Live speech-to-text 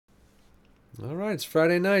All right, it's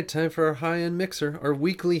Friday night. Time for our high-end mixer, our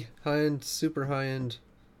weekly high-end, super high-end,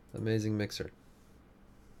 amazing mixer.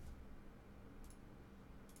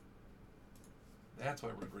 That's why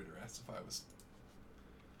Red Raider asked if I was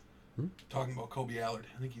talking about Kobe Allard.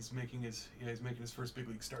 I think he's making his first big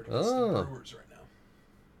league start against the Brewers right now.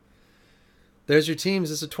 There's your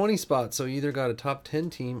teams. It's a 20 spot, so you either got a top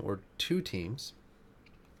 10 team or two teams.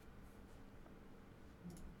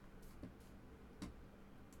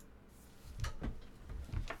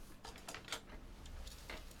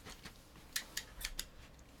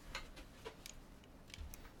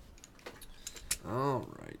 All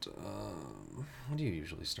right. What do you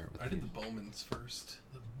usually start with? I did the Bowmans first.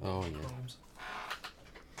 Oh, yeah. Chromes.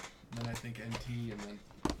 And then I think NT, and then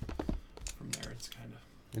from there it's kind of...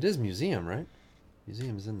 It is museum, right?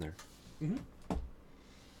 Museum's in there. Mm-hmm.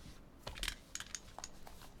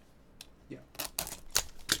 Yeah.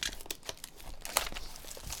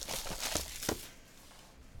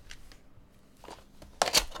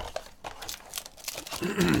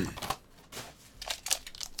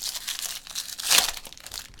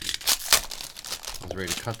 I was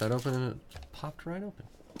ready to cut that open and it popped right open.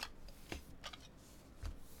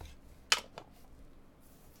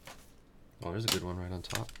 Oh, there's a good one right on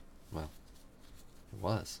top. Well, it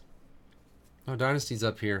was. Oh, Dynasty's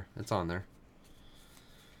up here. It's on there.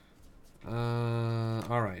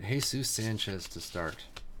 All right. Jesus Sanchez to start.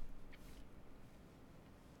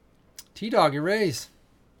 T-Dog, your raise.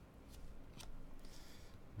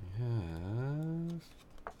 We have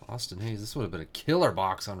Austin Hayes. This would have been a killer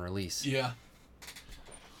box on release. Yeah.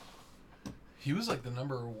 He was like the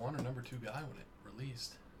number 1 or number 2 guy when it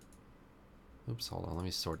released. Oops, hold on. Let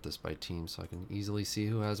me sort this by team so I can easily see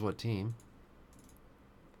who has what team.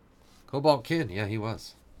 Cobalt Kid. Yeah, he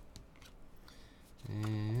was.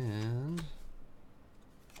 And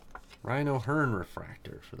Rhino Hearn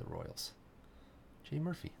Refractor for the Royals. Jay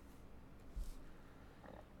Murphy.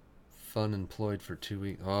 Fun employed for 2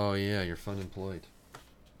 weeks. Oh, yeah, you're fun employed.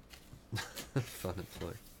 Fun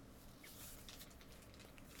employed.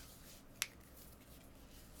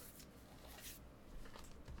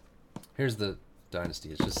 Here's the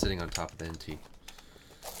Dynasty. It's just sitting on top of the NT.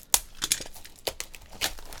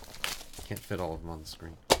 Can't fit all of them on the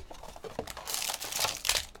screen.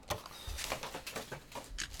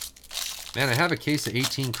 Man, I have a case of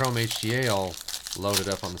 18 Chrome HGA all loaded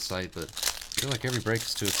up on the site, but I feel like every break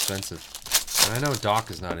is too expensive. And I know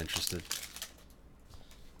Doc is not interested.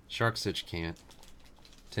 Shark Stitch can't.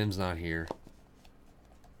 Tim's not here.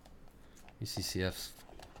 UCCF.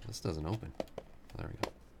 This doesn't open. There we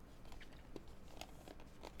go.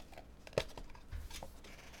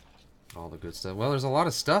 All the good stuff. Well, there's a lot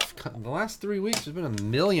of stuff. The last 3 weeks, there's been a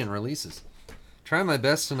million releases. Trying my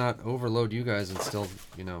best to not overload you guys and still,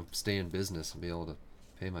 you know, stay in business and be able to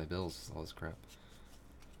pay my bills with all this crap.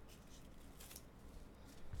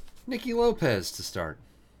 Nicky Lopez to start.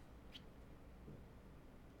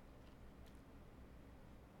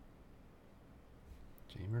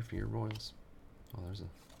 Jay Murphy, your Royals. Oh, there's a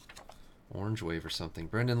orange wave or something.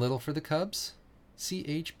 Brendan Little for the Cubs.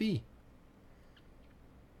 CHB.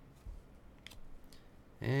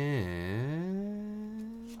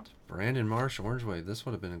 And Brandon Marsh, Orange Wave. This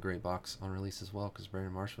would have been a great box on release as well because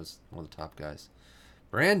Brandon Marsh was one of the top guys.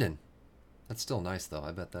 Brandon. That's still nice, though.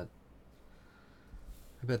 I bet that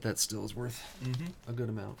still is worth a good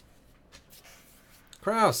amount.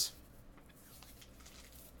 Kraus.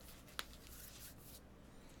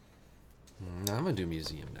 Now I'm going to do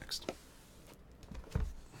museum next.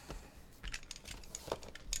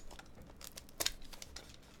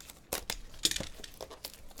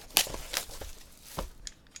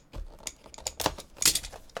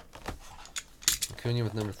 Acuna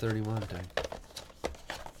with number 31, dang.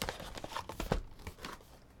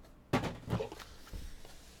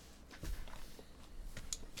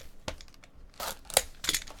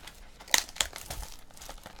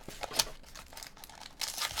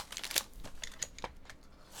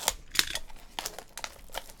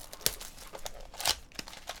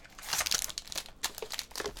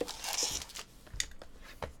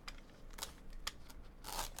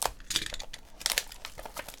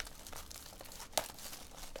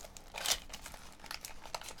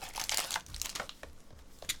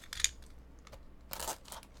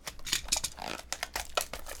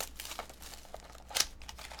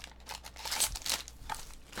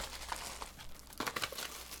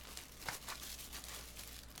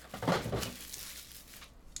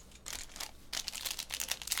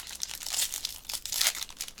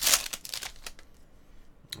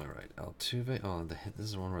 Altuve. Oh, this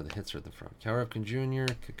is one where the hits are at the front. Cal Ripken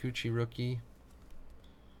Jr., Kikuchi rookie,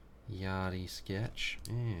 Yachty sketch,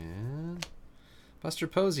 and Buster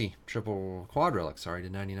Posey, triple quad relic, sorry, to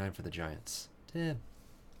 99 for the Giants. Tim.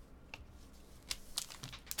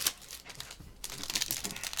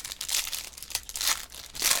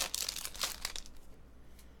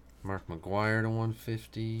 Mark McGuire to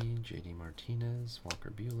 150. JD Martinez,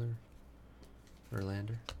 Walker Buehler,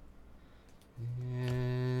 Verlander.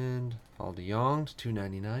 And Paul DeYoung to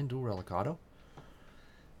 299, dual relic auto.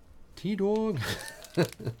 T-Dog.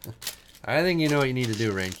 I think you know what you need to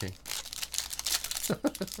do, Rain King.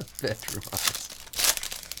 Bedroom eyes.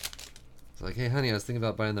 It's like, hey, honey, I was thinking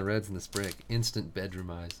about buying the Reds in this break. Instant bedroom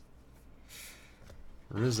eyes.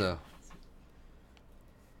 Rizzo.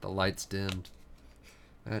 The lights dimmed.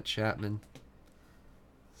 Matt Chapman.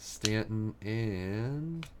 Stanton.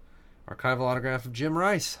 And archival autograph of Jim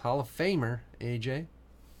Rice. Hall of Famer, AJ.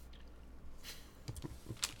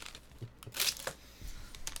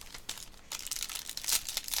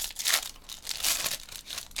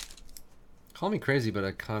 Call me crazy, but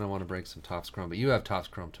I kind of want to break some Topps Chrome. But you have Topps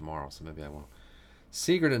Chrome tomorrow, so maybe I won't.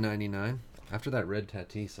 Seager to 99. After that red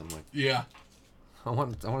Tatis, I'm like, yeah, I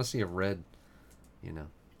want to see a red, you know,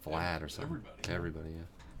 Vlad or something. Everybody,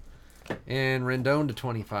 yeah. And Rendon to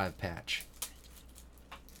 25 patch.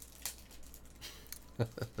 The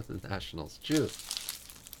Nationals. Juice.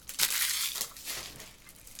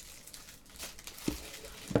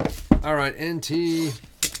 All right, NT.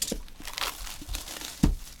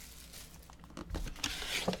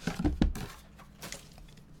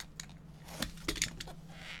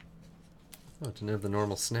 Oh, it didn't have the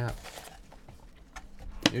normal snap.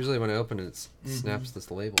 Usually when I open it, it snaps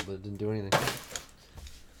this label, but it didn't do anything.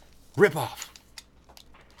 Rip off!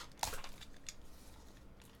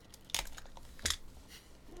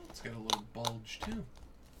 It's got a little bulge, too.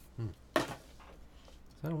 Is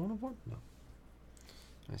that a one-of-one? No.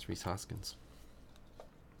 Nice Rhys Hoskins.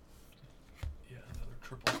 Yeah, another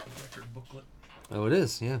triple record booklet. Oh, it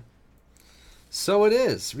is, yeah. So it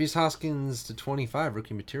is. Rhys Hoskins to 25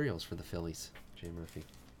 rookie materials for the Phillies. Jay Murphy.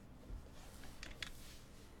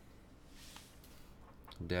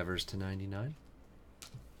 Devers to 99.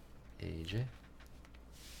 AJ.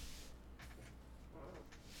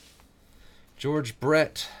 George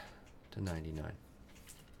Brett to 99.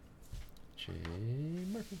 Jay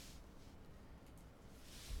Murphy.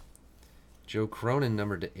 Joe Cronin,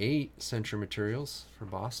 numbered to 8. Century Materials for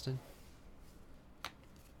Boston.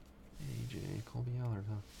 AJ, Colby Allard,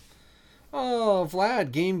 huh? Oh,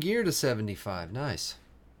 Vlad, Game Gear to 75. Nice.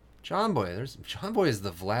 John Boy. John Boy is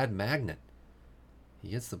the Vlad magnet. He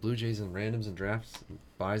gets the Blue Jays in randoms and drafts and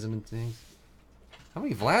buys them and things. How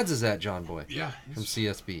many Vlads is that, John Boy? Yeah. From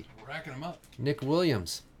CSB. Racking them up. Nick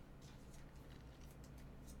Williams.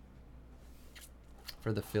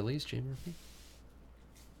 For the Phillies, Jay Murphy.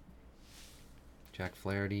 Jack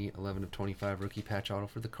Flaherty, 11 of 25 rookie patch auto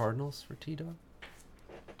for the Cardinals for T-Dog.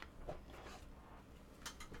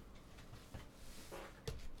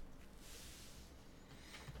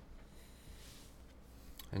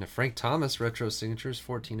 And a Frank Thomas retro signatures,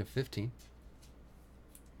 14 of 15.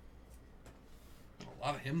 A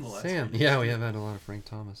lot of him the last Sam. time. Yeah, we have had a lot of Frank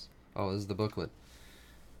Thomas. Oh, this is the booklet.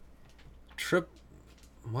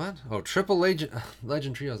 What? Oh, triple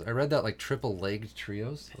legend trios. I read that like triple-legged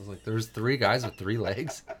trios. I was like, there's 3 guys with 3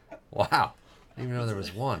 legs? Wow. I didn't even know there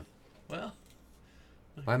was one. Well.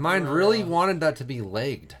 My mind really wanted that to be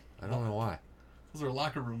legged. I don't know why. Those are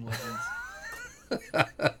locker room legends.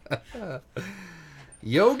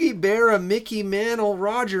 Yogi Berra, Mickey Mantle,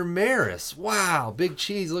 Roger Maris. Wow, big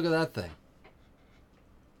cheese. Look at that thing.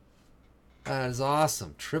 That is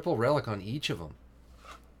awesome. Triple relic on each of them.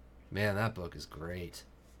 Man, that book is great.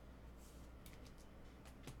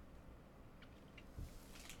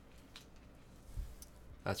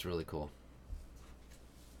 That's really cool.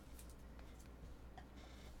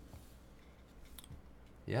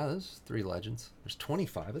 Yeah, those 3 legends. There's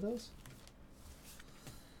 25 of those?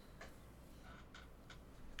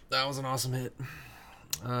 That was an awesome hit.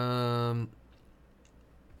 What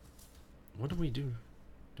do we do?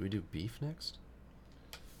 Do we do beef next?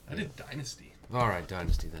 I did Dynasty. All right,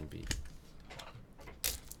 Dynasty, then beef.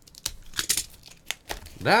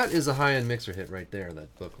 That is a high-end mixer hit right there,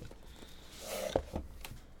 that booklet.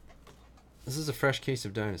 This is a fresh case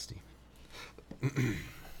of Dynasty.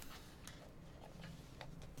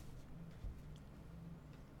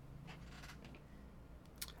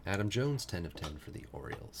 Adam Jones, 10 of 10 for the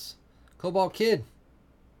Orioles. Cobalt Kid.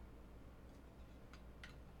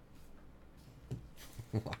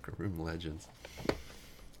 Locker room legends.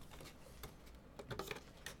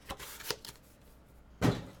 All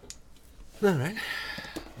right.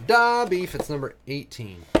 Da Beef, it's number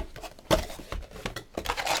 18.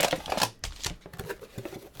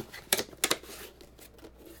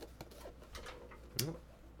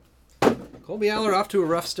 Colby Aller off to a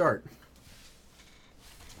rough start.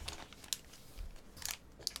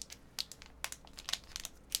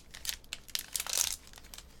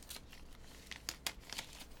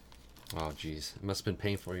 Oh, geez. It must have been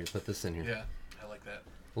painful for you to put this in here. Yeah, I like that.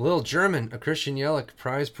 Lil German, a Christian Yelich,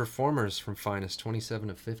 prize performers from Finest, 27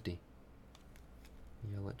 of 50.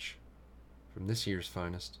 Yelich, from this year's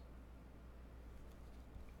Finest.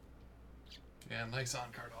 Yeah, nice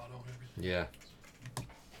on-card auto. Everything. Yeah.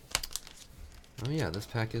 Oh, yeah, this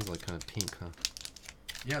pack is like kind of pink, huh?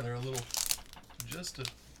 Yeah, they're a little, just a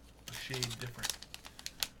shade different.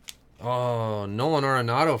 Oh, Nolan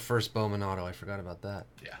Arenado, first Bowman auto. I forgot about that.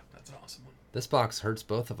 Yeah, that's an awesome one. This box hurts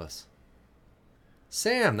both of us.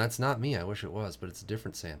 Sam, that's not me. I wish it was, but it's a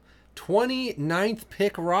different Sam. 29th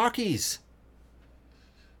pick Rockies.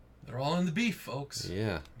 They're all in the beef, folks.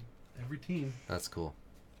 Yeah. Every team. That's cool.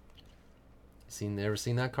 Ever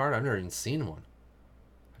seen that card? I've never even seen one.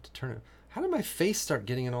 I have to turn it. How did my face start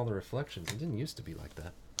getting in all the reflections? It didn't used to be like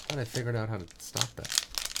that. I thought I figured out how to stop that.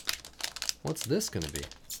 What's this going to be?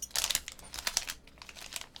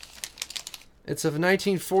 It's a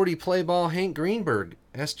 1940 play ball Hank Greenberg,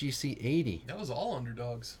 SGC 80. That was all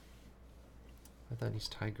underdogs. I thought he's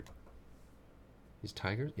Tiger. He's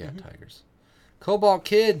Tigers? Yeah, Tigers. Cobalt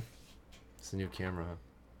Kid. It's the new camera, huh?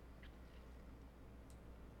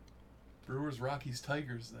 Brewers, Rockies,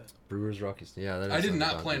 Tigers. That Brewers, Rockies. Yeah, that is. I did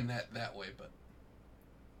not underdog. plan that way, but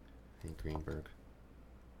Hank Greenberg.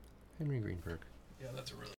 Henry Greenberg. yeah,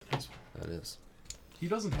 that's a really nice one. That is. He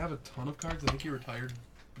doesn't have a ton of cards. I think he retired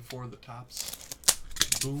before the Topps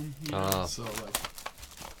boom. You know? So like,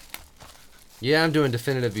 Yeah, I'm doing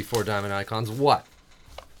definitive before Diamond Icons. What?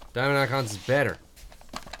 Diamond Icons is better.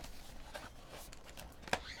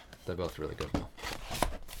 They're both really good though.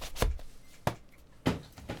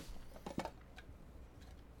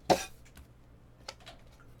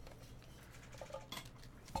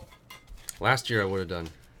 Last year I would have done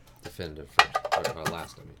definitive first.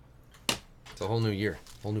 Last, I mean. It's a whole new year.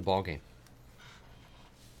 Whole new ball game.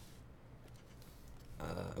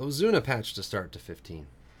 Ozuna patch to start to 15.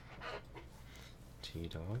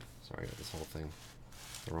 T-Dog. Sorry, I got this whole thing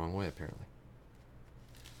the wrong way, apparently.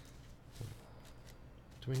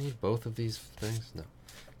 Do we need both of these things? No.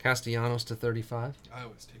 Castellanos to 35. I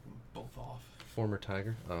always take them both off. Former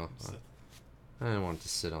Tiger. Oh, I didn't want it to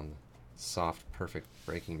sit on the soft, perfect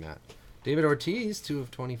breaking mat. David Ortiz, 2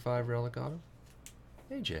 of 25 relic auto.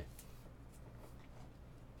 AJ.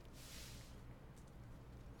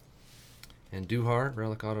 And Duhar,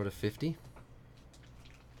 relic auto to 50.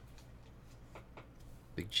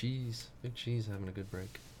 Big Cheese. Big Cheese having a good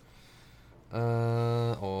break.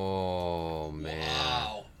 Oh, man.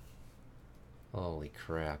 Wow. Holy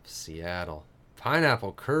crap. Seattle.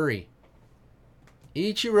 Pineapple Curry.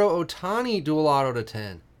 Ichiro Otani, dual auto to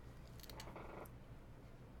 10.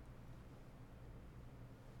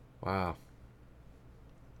 Wow.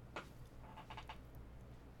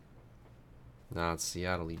 Nah, it's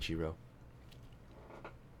Seattle Ichiro.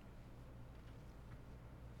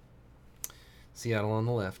 Seattle on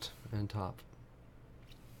the left and top.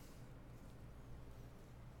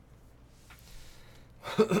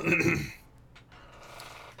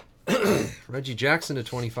 Reggie Jackson to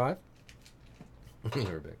 25.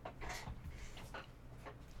 You're big.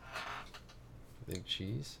 Big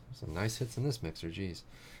Cheese. Some nice hits in this mixer, geez.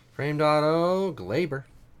 Framed auto, Glaber.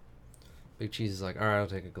 Big Cheese is like, alright, I'll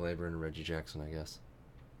take a Glaber and a Reggie Jackson, I guess.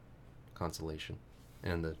 Consolation.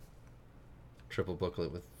 And the triple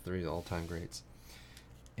booklet with 3 all-time greats.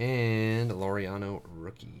 And Laureano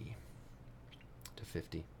rookie to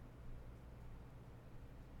 50.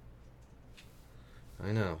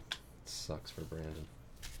 I know. It sucks for Brandon.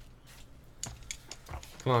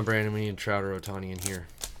 Come on, Brandon, we need Trout or Otani in here.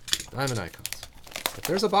 Diamond Icons. If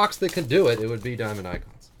there's a box that can do it, it would be Diamond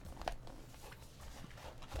Icons.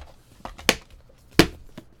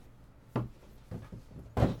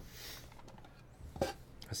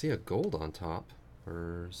 I see a gold on top.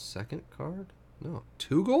 For second card? No.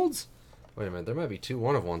 2 golds? Wait a minute. There might be 2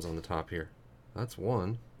 one-of-ones on the top here. That's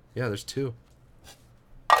 1. Yeah, there's 2.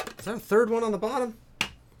 Is that a third one on the bottom?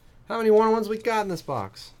 How many one-of-ones we got in this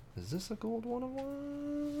box? Is this a gold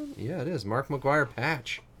one-of-one? Yeah, it is. Mark McGwire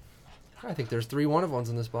patch. I think there's 3 one-of-ones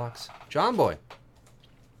in this box. John Boy.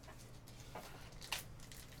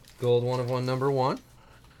 Gold one-of-one number 1.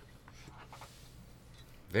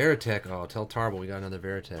 Veritek. Oh, tell Tarble we got another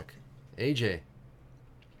Veritek. AJ.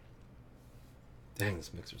 Dang,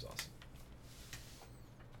 this mixer's awesome.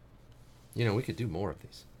 You know, we could do more of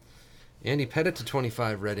these. Andy Pettit to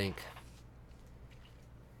 25 red ink.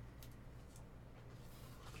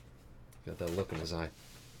 Got that look in his eye.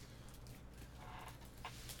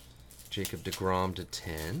 Jacob deGrom to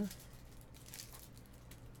 10.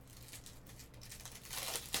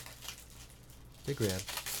 Big grab.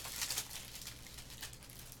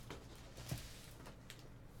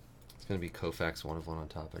 It's going to be Koufax 1 of 1 on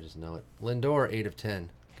top. I just know it. Lindor 8 of 10.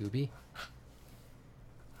 Gooby.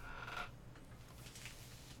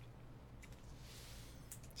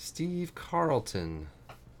 Steve Carlton.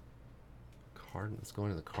 It's going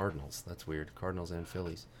to the Cardinals. That's weird. Cardinals and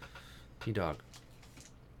Phillies. P-Dog.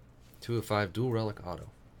 2 of 5 dual relic auto.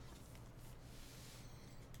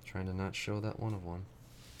 Trying to not show that 1 of 1.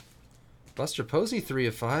 Buster Posey 3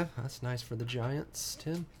 of 5. That's nice for the Giants,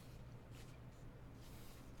 Tim.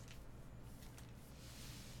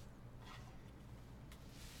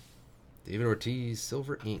 David Ortiz,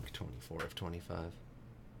 Silver Ink, 24 of 25.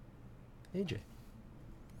 AJ. I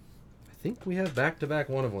think we have back-to-back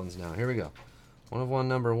 1 of 1s now. Here we go. 1 of 1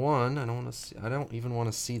 number 1. I don't even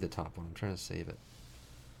want to see the top one. I'm trying to save it.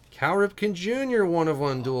 Cal Ripken Jr. 1 of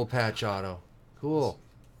 1 dual patch auto. Cool.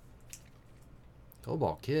 Go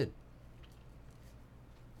ball, kid.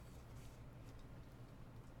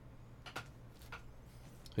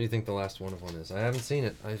 Who do you think the last 1 of 1 is? I haven't seen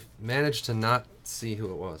it. I've managed to not see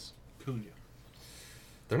who it was. Cunha.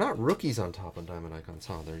 They're not rookies on top of Diamond Icons,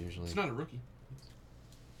 huh? They're usually... It's not a rookie.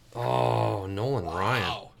 Oh, Nolan Ryan.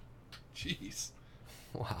 Wow. Jeez.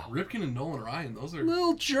 Wow. Ripken and Nolan Ryan, those are...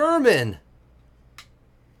 Little German.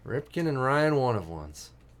 Ripken and Ryan 1 of 1s.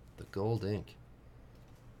 The gold ink.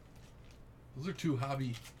 Those are 2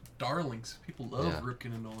 hobby darlings. People love Ripken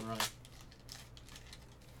and Nolan Ryan.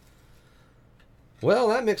 Well,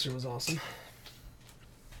 that mixer was awesome.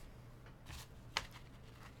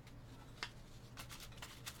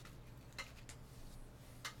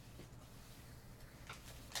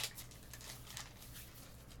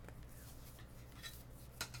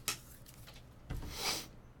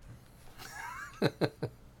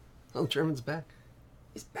 Oh, German's back.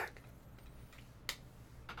 He's back.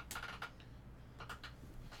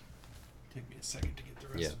 Take me a second to get the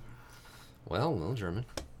rest of them. Well, no German.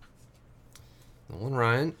 Nolan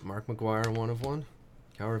Ryan, Mark McGuire 1 of 1.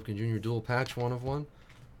 Cal Ripken Jr. dual patch 1 of 1.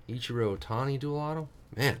 Ichiro Ohtani dual auto.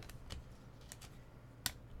 Man.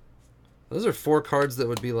 Those are 4 cards that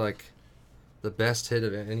would be like the best hit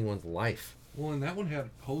of anyone's life. Well, and that one had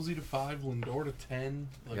Posey to 5, Lindor to 10.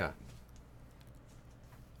 Like, yeah.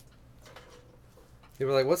 They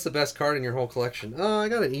were like, what's the best card in your whole collection? Oh, I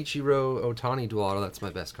got an Ichiro Ohtani dual auto. That's my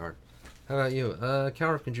best card. How about you?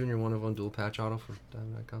 Cal Ripken Jr. 1 of 1 dual patch auto for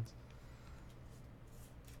Diamond Icons.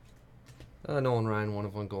 Nolan Ryan 1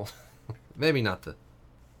 of 1 gold. maybe not the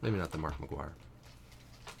Mark McGuire.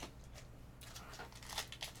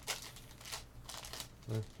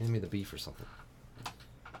 Hand me the beef or something.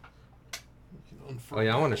 Oh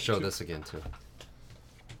yeah, I want to show this again too.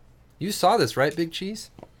 You saw this, right, Big Cheese?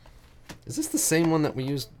 Is this the same one that we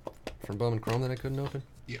used from Bowman Chrome that I couldn't open?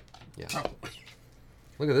 Yeah. Yeah. Probably.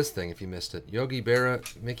 Look at this thing if you missed it. Yogi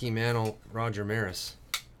Berra, Mickey Mantle, Roger Maris.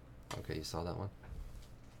 Okay, you saw that one?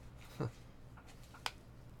 Huh.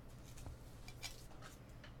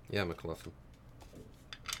 Yeah, McLaughlin.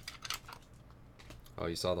 Oh,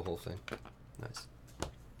 you saw the whole thing? Nice.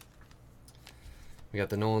 We got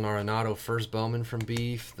the Nolan Arenado first Bowman from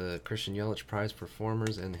Beef, the Christian Yelich Prize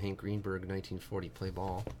Performers, and the Hank Greenberg 1940 Play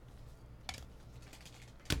Ball.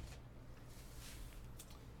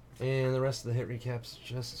 And the rest of the hit recaps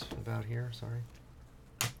just about here, sorry.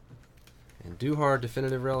 And Duhar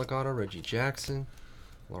Definitive Relic Auto, Reggie Jackson,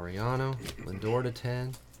 Laureano, Lindor to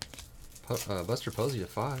 10, Buster Posey to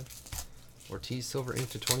 5, Ortiz Silver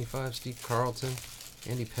Ink to 25, Steve Carlton,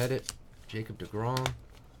 Andy Pettit, Jacob deGrom,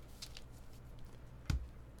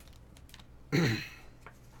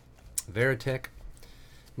 Veritek,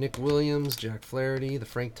 Nick Williams, Jack Flaherty, the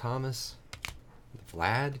Frank Thomas,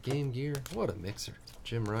 Vlad Game Gear, what a mixer.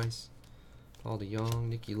 Jim Rice, Paul DeYoung,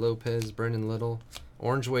 Nicky Lopez, Brendan Little,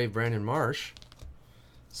 Orange Wave, Brandon Marsh,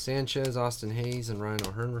 Sanchez, Austin Hayes, and Ryan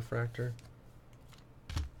O'Hearn Refractor.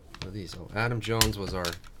 What are these? Oh, Adam Jones was our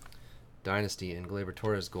Dynasty and Gleyber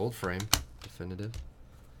Torres Gold Frame Definitive.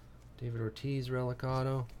 David Ortiz Relic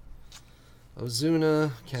Auto.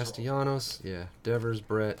 Ozuna, Castellanos, yeah, Devers,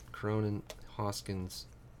 Brett, Cronin, Hoskins,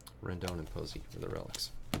 Rendon, and Posey for the relics.